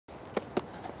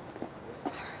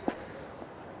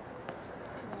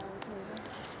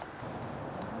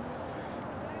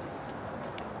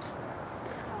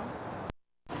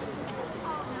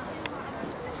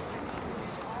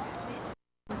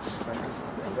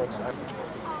Well,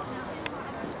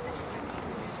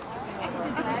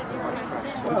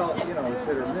 you know, it's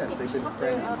hit or miss. They've been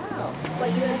training. What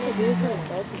you have to do is an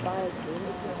adult to buy a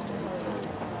game system.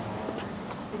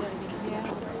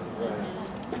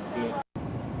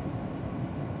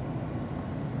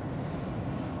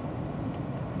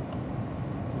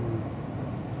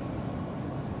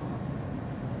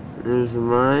 There's the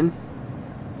line.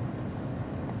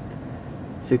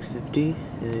 6:50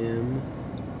 a.m.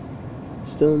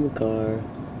 Still in the car,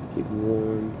 keeping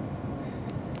warm.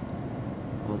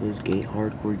 All these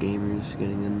hardcore gamers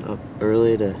getting in up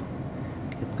early to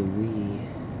get the Wii.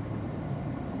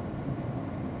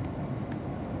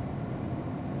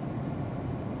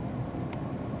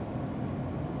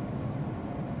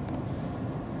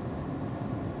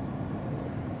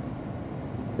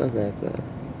 Not that bad.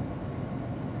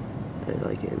 I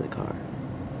like it in the car.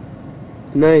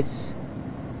 Nice.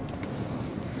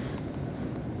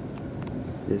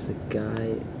 There's a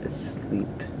guy asleep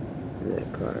in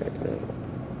that car right now.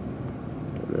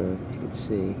 I don't know if you can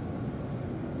see.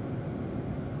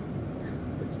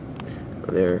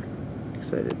 Oh, they're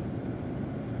excited.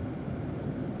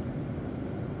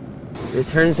 It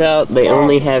turns out they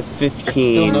only have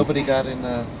 15. Still nobody got in.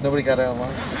 Nobody got out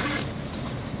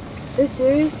alive. Are you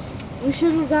serious? We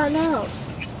should have gotten out.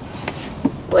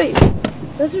 Wait,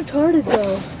 that's retarded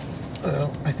though.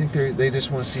 Well, I think they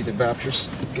just want to see the vouchers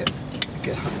get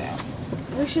hung out.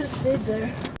 We should have stayed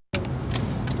there.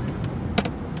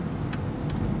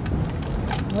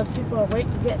 Unless people are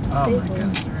waiting to get to Oh Staples. my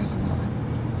goodness, there is a line.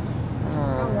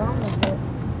 How long was it?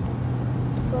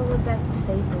 It's all the way back to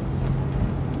Staples.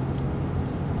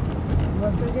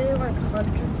 Unless they're getting like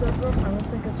hundreds of them, I don't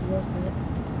think it's worth it.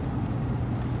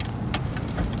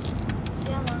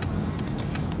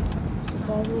 It's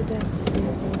all the way back to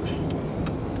Staples.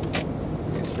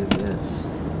 Yes, it is.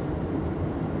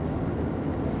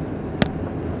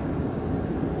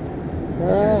 You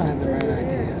guys had the right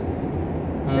idea.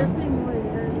 Definitely more than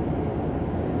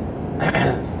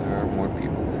There are more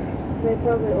people there. They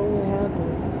probably only have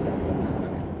like 7.